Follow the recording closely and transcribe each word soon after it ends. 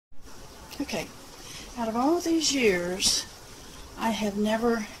Okay, out of all these years, I have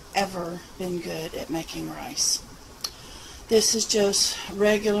never ever been good at making rice. This is just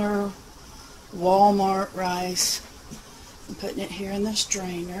regular Walmart rice. I'm putting it here in this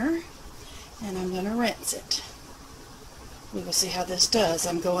drainer, and I'm going to rinse it. We will see how this does.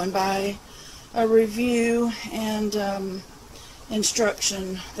 I'm going by a review and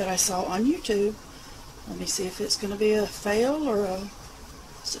instruction that I saw on YouTube. Let me see if it's going to be a fail or a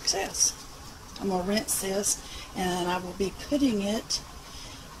success. I'm going to rinse this, and I will be putting it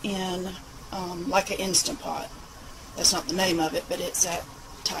in like an Instant Pot. That's not the name of it, but it's that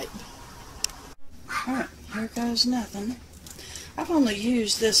type. Alright, here goes nothing. I've only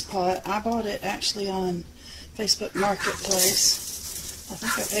used this pot. I bought it actually on Facebook Marketplace. I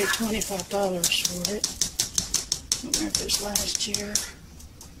think I paid $25 for it. I don't know if it was last year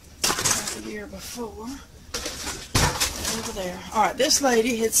or the year before. Over there. Alright, this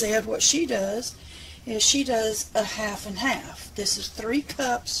lady had said what she does is she does a half and half. This is 3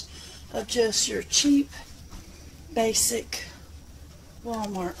 cups of just your cheap, basic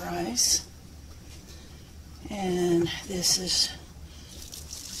Walmart rice. And this is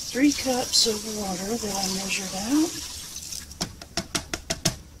 3 cups of water that I measured out.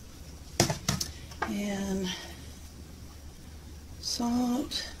 And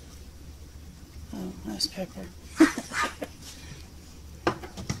salt. Oh, that's pepper.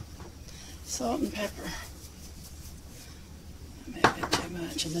 Salt and pepper. That may have been too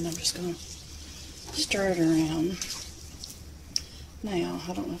much, and then I'm just going to stir it around. Now,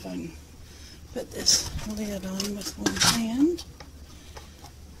 I don't know if I can put this lid on with one hand.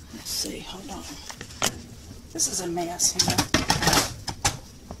 Let's see, hold on. This is a mess here.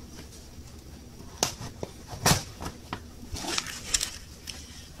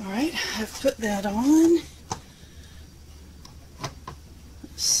 Alright, I've put that on.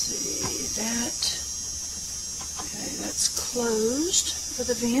 Let's see, okay, that's closed for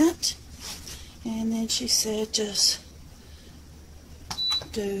the vent. And then she said just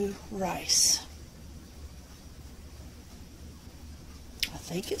do rice. I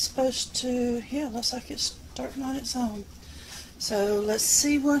think it's supposed to, yeah, looks like it's starting on its own. So let's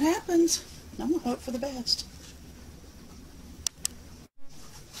see what happens. I'm going to hope for the best.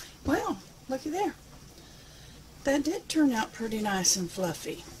 Well, looky there. That did turn out pretty nice and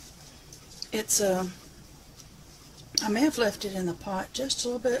fluffy. It's I may have left it in the pot just a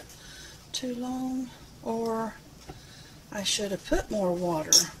little bit too long, or I should have put more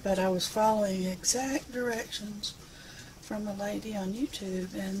water, but I was following exact directions from a lady on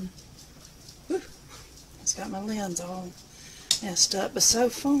YouTube, and whew, it's got my lens all messed up. But so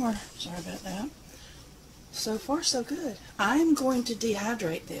far, sorry about that, so far so good. I'm going to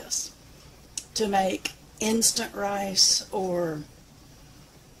dehydrate this to make instant rice or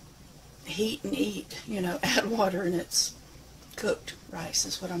heat and eat, you know, add water and it's cooked rice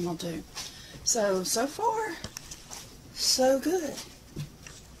is what I'm going to do. So far, so good.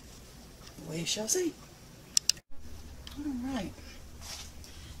 We shall see. Alright.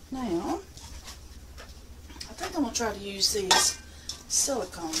 Now, I think I'm going to try to use these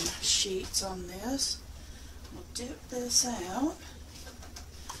silicone sheets on this. I'll dip this out.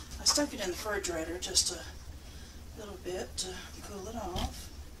 I stuck it in the refrigerator just a little bit to cool it off.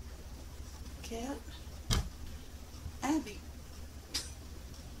 Cat. Abby.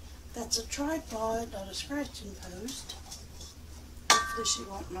 That's a tripod, not a scratching post. Hopefully she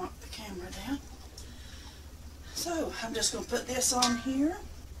won't knock the camera down. So, I'm just going to put this on here.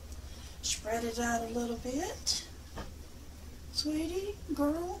 Spread it out a little bit. Sweetie,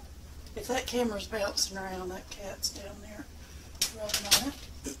 girl. If that camera's bouncing around, that cat's down there rubbing on it.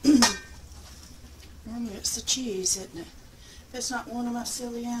 Normally it's the cheese, isn't it? If it's not one of my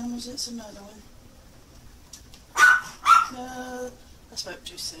silly animals, it's another one. No, I spoke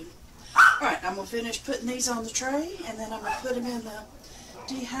too soon. Alright, I'm going to finish putting these on the tray, and then I'm going to put them in the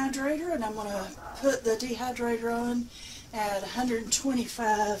dehydrator, and I'm going to put the dehydrator on at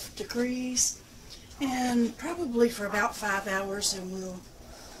 125 degrees, and probably for about 5 hours, and we'll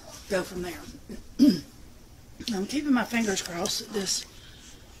go from there. I'm keeping my fingers crossed that this,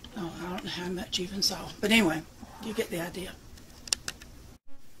 oh, I don't know how much you even saw, but anyway, you get the idea.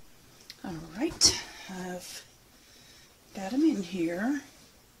 Alright, I've got them in here.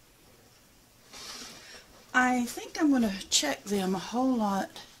 I think I'm going to check them a whole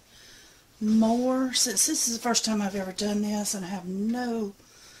lot more, since this is the first time I've ever done this and I have no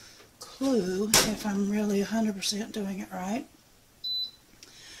clue if I'm really 100% doing it right.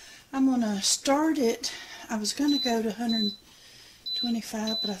 I'm going to start it, I was going to go to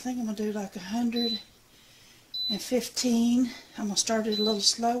 125, but I think I'm going to do like 115. I'm going to start it a little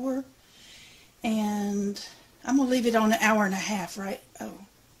slower, And I'm going to leave it on an hour and a half, right? Oh,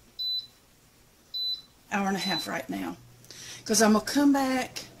 hour and a half right now. Because I'm going to come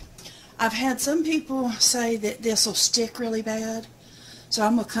back. I've had some people say that this will stick really bad. So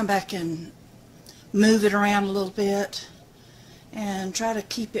I'm going to come back and move it around a little bit and try to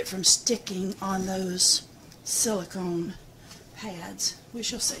keep it from sticking on those silicone pads. We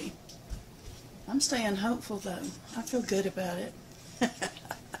shall see. I'm staying hopeful though. I feel good about it.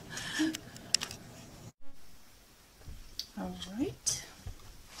 Alright.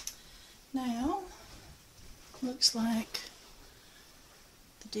 Now, looks like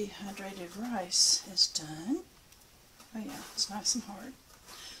the dehydrated rice is done. Oh yeah, it's nice and hard.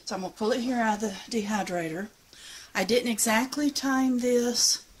 So I'm going to pull it here out of the dehydrator. I didn't exactly time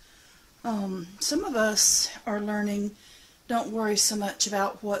this. Some of us are learning, don't worry so much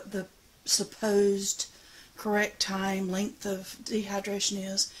about what the supposed correct time length of dehydration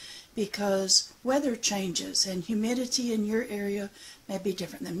is, because weather changes and humidity in your area may be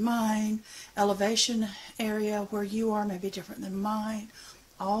different than mine. Elevation area where you are may be different than mine.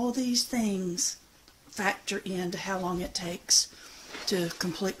 All these things factor into how long it takes to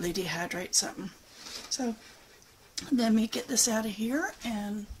completely dehydrate something. So let me get this out of here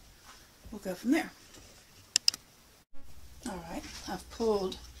and we'll go from there. Alright, I've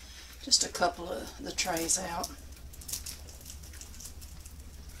pulled just a couple of the trays out.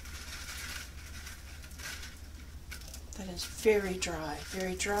 That is very dry,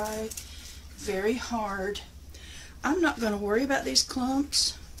 very hard. I'm not going to worry about these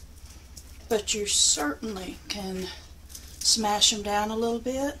clumps, but you certainly can smash them down a little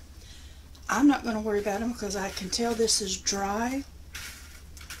bit. I'm not going to worry about them because I can tell this is dry.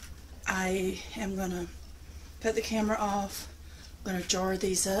 I am going to put the camera off. I'm going to jar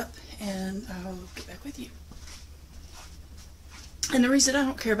these up and I'll get back with you. And the reason I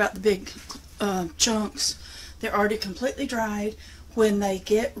don't care about the big chunks, they're already completely dried. When they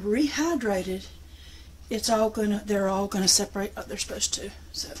get rehydrated, they're all gonna separate like they're supposed to.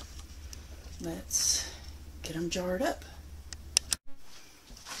 So let's get them jarred up.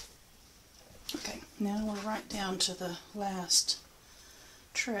 Okay, now we're right down to the last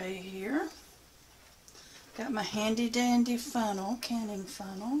tray here. Got my handy dandy funnel, canning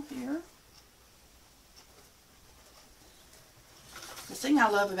funnel here. The thing I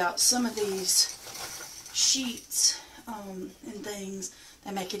love about some of these sheets and things,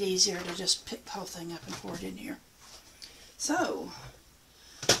 they make it easier to just pick the whole thing up and pour it in here. So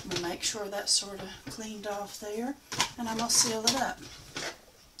I'm going to make sure that's sort of cleaned off there, and I'm going to seal it up.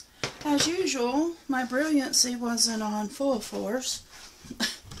 As usual, my brilliancy wasn't on full force.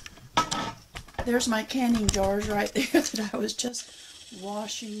 There's my canning jars right there that I was just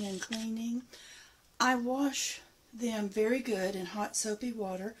washing and cleaning. I wash them very good in hot soapy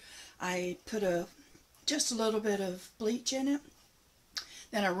water. I put just a little bit of bleach in it.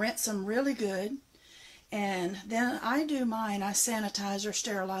 Then I rinse them really good. And then I do mine, I sanitize or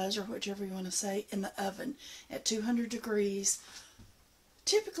sterilize or whichever you want to say, in the oven at 200 degrees,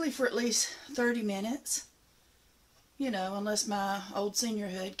 typically for at least 30 minutes. You know, unless my old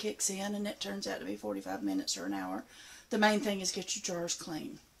seniorhood kicks in and it turns out to be 45 minutes or an hour. The main thing is get your jars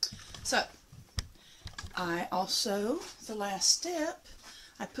clean. So, I also, the last step,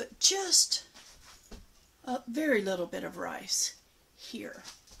 I put just a very little bit of rice here.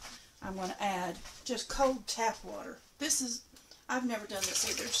 I'm going to add just cold tap water. This is, I've never done this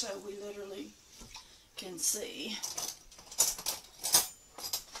either, so we literally can see.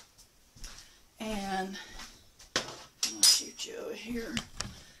 And I'll shoot you over here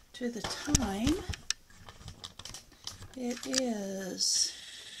to the time. It is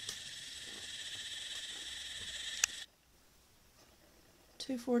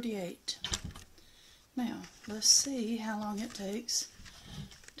 2:48. Now, let's see how long it takes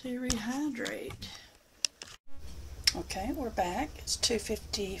to rehydrate. Okay, we're back. It's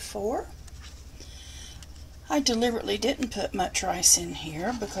 2:54. I deliberately didn't put much rice in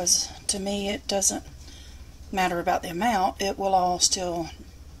here because to me it doesn't matter about the amount. It will all still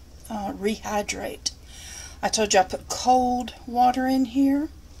rehydrate. I told you I put cold water in here.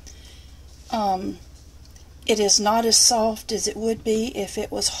 It is not as soft as it would be if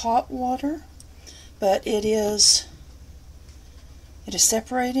it was hot water, but it is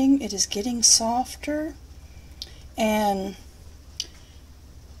separating, it is getting softer. And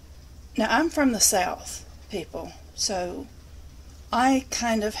now I'm from the South, people, so I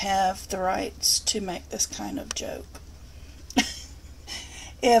kind of have the rights to make this kind of joke.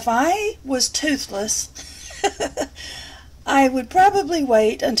 If I was toothless, I would probably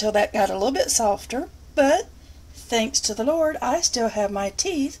wait until that got a little bit softer, but thanks to the Lord, I still have my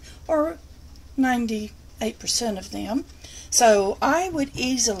teeth, or 98% of them. So I would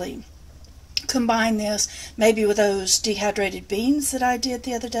easily combine this maybe with those dehydrated beans that I did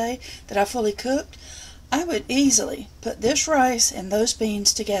the other day that I fully cooked. I would easily put this rice and those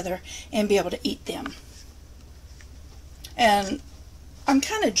beans together and be able to eat them. And I'm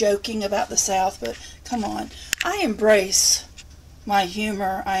kind of joking about the South, but come on. I embrace my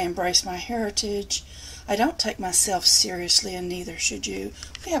humor. I embrace my heritage. I don't take myself seriously, and neither should you.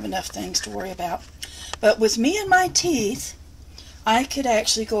 We have enough things to worry about. But with me and my teeth, I could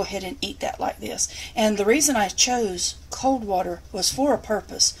actually go ahead and eat that like this. And the reason I chose cold water was for a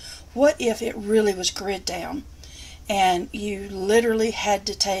purpose. What if it really was grid down and you literally had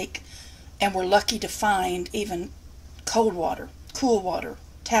to take, and were lucky to find even cold water, cool water,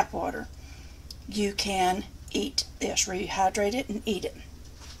 tap water? You can eat this, rehydrate it and eat it.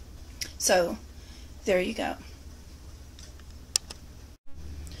 So there you go.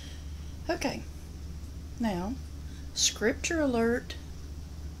 Okay, now scripture alert.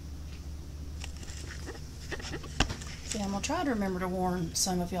 See, I'm going to try to remember to warn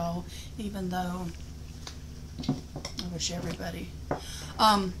some of y'all, even though I wish everybody.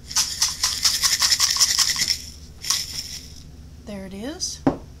 There it is.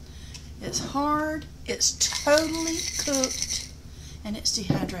 It's hard, it's totally cooked, and it's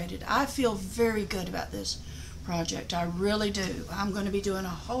dehydrated. I feel very good about this project. I really do. I'm going to be doing a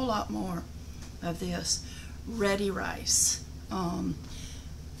whole lot more of this. Ready rice,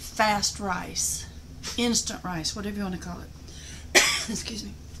 fast rice, instant rice, whatever you want to call it. Excuse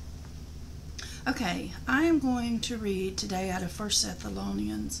me. Okay, I am going to read today out of 1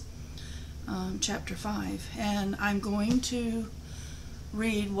 Thessalonians chapter 5, and I'm going to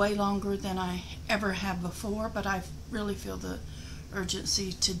read way longer than I ever have before, but I really feel the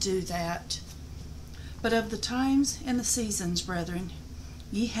urgency to do that. But of the times and the seasons, brethren,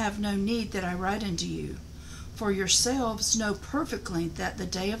 ye have no need that I write unto you. For yourselves know perfectly that the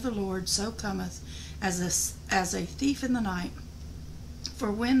day of the Lord so cometh as a thief in the night. For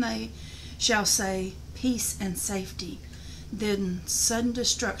when they shall say, Peace and safety, then sudden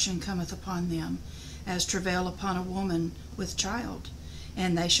destruction cometh upon them, as travail upon a woman with child,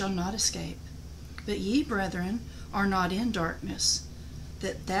 and they shall not escape. But ye, brethren, are not in darkness,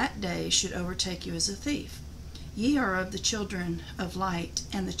 that that day should overtake you as a thief. Ye are of the children of light,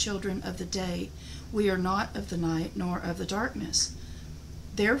 and the children of the day. We are not of the night, nor of the darkness.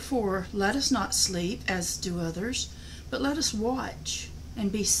 Therefore let us not sleep, as do others, but let us watch,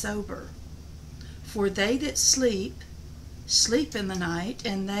 and be sober. For they that sleep, sleep in the night,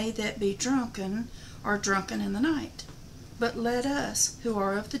 and they that be drunken are drunken in the night. But let us, who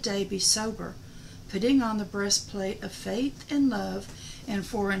are of the day, be sober, putting on the breastplate of faith and love, and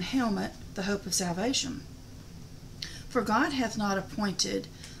for an helmet the hope of salvation. For God hath not appointed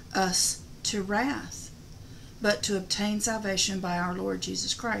us to wrath, but to obtain salvation by our Lord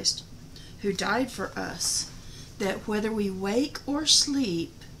Jesus Christ, who died for us, that whether we wake or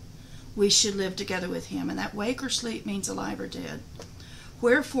sleep, we should live together with him. And that wake or sleep means alive or dead.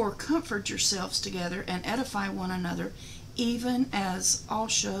 Wherefore comfort yourselves together, and edify one another, even as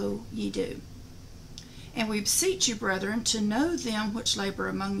also ye do. And we beseech you, brethren, to know them which labor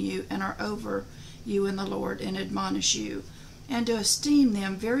among you, and are over you in the Lord, and admonish you, and to esteem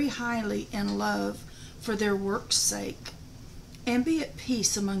them very highly in love for their work's sake, and be at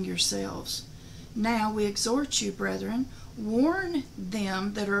peace among yourselves. Now we exhort you, brethren, warn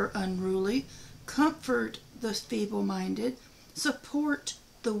them that are unruly, comfort the feeble-minded, support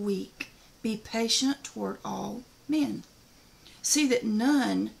the weak, be patient toward all men. See that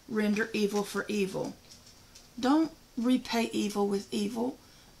none render evil for evil. Don't repay evil with evil.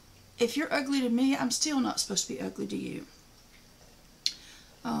 If you're ugly to me, I'm still not supposed to be ugly to you.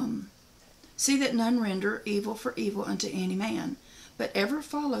 See that none render evil for evil unto any man, but ever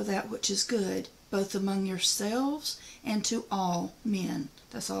follow that which is good, both among yourselves and to all men.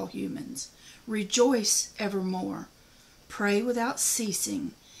 That's all humans. Rejoice evermore. Pray without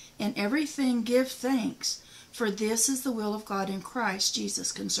ceasing. In everything give thanks, for this is the will of God in Christ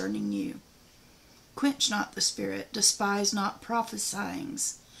Jesus concerning you. Quench not the spirit, despise not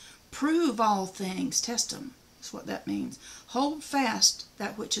prophesyings. Prove all things, test them. That's what that means. Hold fast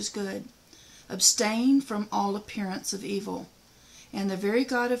that which is good. Abstain from all appearance of evil. And the very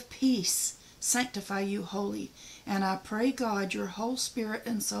God of peace sanctify you wholly. And I pray God your whole spirit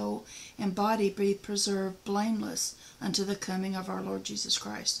and soul and body be preserved blameless unto the coming of our Lord Jesus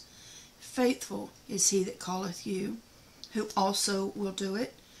Christ. Faithful is he that calleth you, who also will do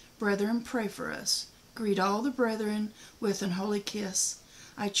it. Brethren, pray for us. Greet all the brethren with an holy kiss.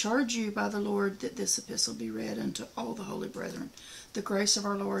 I charge you by the Lord that this epistle be read unto all the holy brethren. The grace of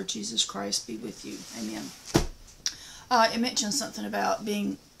our Lord Jesus Christ be with you. Amen. It mentions something about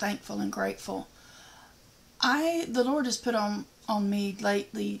being thankful and grateful. The Lord has put on me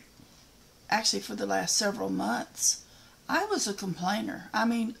lately, actually for the last several months, I was a complainer. I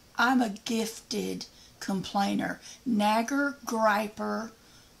mean, I'm a gifted complainer. Nagger, griper,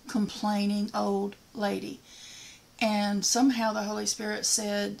 complaining old lady. And somehow the Holy Spirit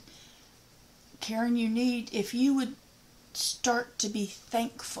said, Karen, if you would start to be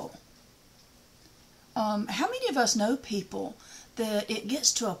thankful. How many of us know people that it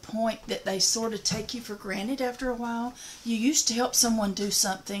gets to a point that they sort of take you for granted after a while? You used to help someone do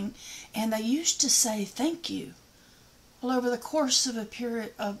something, and they used to say thank you. Well, over the course of a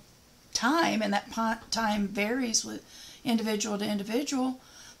period of time, and that time varies with individual to individual,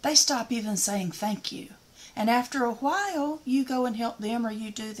 they stop even saying thank you. And after a while, you go and help them, or you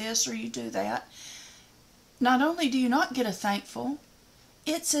do this, or you do that. Not only do you not get a thankful,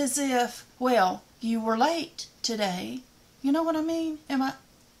 it's as if, well, you were late today. You know what I mean?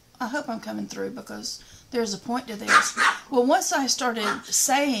 I hope I'm coming through, because there's a point to this. Well, once I started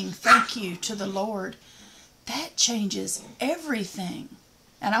saying thank you to the Lord, that changes everything.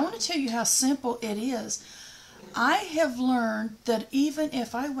 And I want to tell you how simple it is. I have learned that even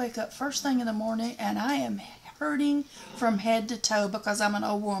if I wake up first thing in the morning and I am hurting from head to toe because I'm an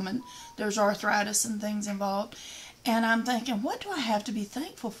old woman, there's arthritis and things involved, and I'm thinking, what do I have to be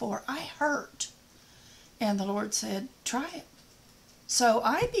thankful for? I hurt. And the Lord said, try it. So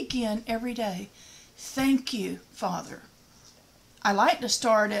I begin every day, thank you, Father. I like to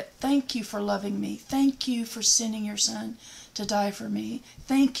start at, thank you for loving me. Thank you for sending your Son to die for me.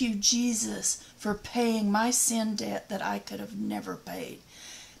 Thank you, Jesus, for paying my sin debt that I could have never paid.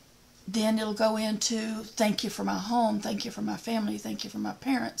 Then it'll go into, thank you for my home, thank you for my family, thank you for my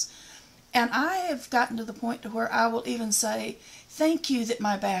parents. And I have gotten to the point to where I will even say, thank you that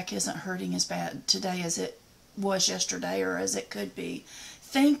my back isn't hurting as bad today as it was yesterday, or as it could be.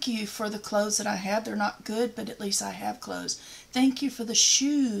 Thank you for the clothes that I have. They're not good, but at least I have clothes. Thank you for the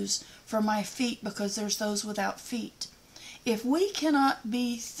shoes for my feet, because there's those without feet. If we cannot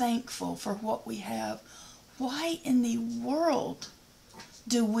be thankful for what we have, why in the world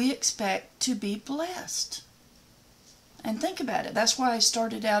do we expect to be blessed? And think about it. That's why I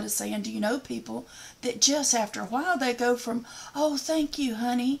started out as saying, do you know people that just after a while they go from, oh, thank you,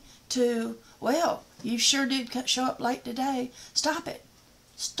 honey, to, well, you sure did show up late today. Stop it.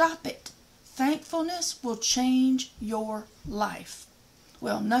 Stop it. Thankfulness will change your life.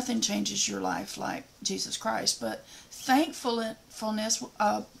 Well, nothing changes your life like Jesus Christ, but thankfulness,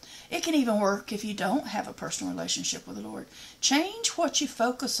 it can even work if you don't have a personal relationship with the Lord. Change what you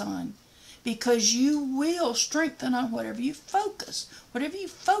focus on, because you will strengthen on whatever you focus. Whatever you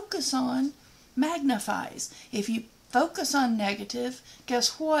focus on magnifies. If you focus on negative,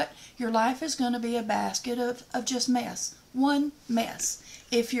 guess what? Your life is going to be a basket of just mess. One mess.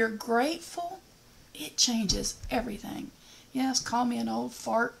 If you're grateful, it changes everything. Yes, call me an old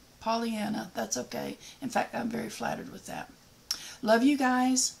fart Pollyanna. That's okay. In fact, I'm very flattered with that. Love you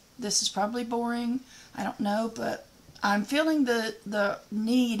guys. This is probably boring. I don't know, but I'm feeling the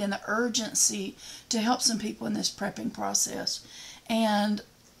need and the urgency to help some people in this prepping process. And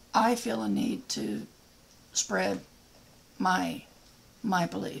I feel a need to spread my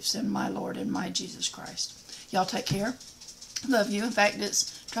beliefs in my Lord and my Jesus Christ. Y'all take care. Love you. In fact,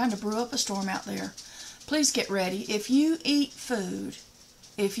 it's trying to brew up a storm out there. Please get ready. If you eat food,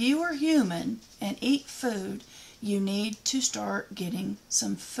 if you are human and eat food, you need to start getting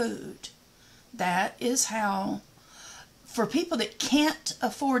some food. That is how, for people that can't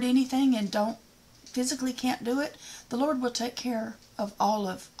afford anything and physically can't do it, the Lord will take care of all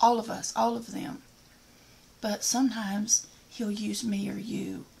of us, all of them. But sometimes He'll use me or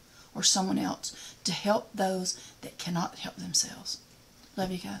you or someone else to help those that cannot help themselves.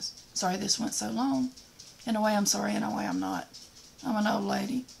 Love you guys. Sorry this went so long. In a way I'm sorry, in a way I'm not. I'm an old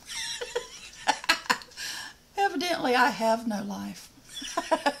lady. Evidently I have no life.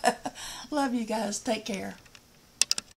 Love you guys. Take care.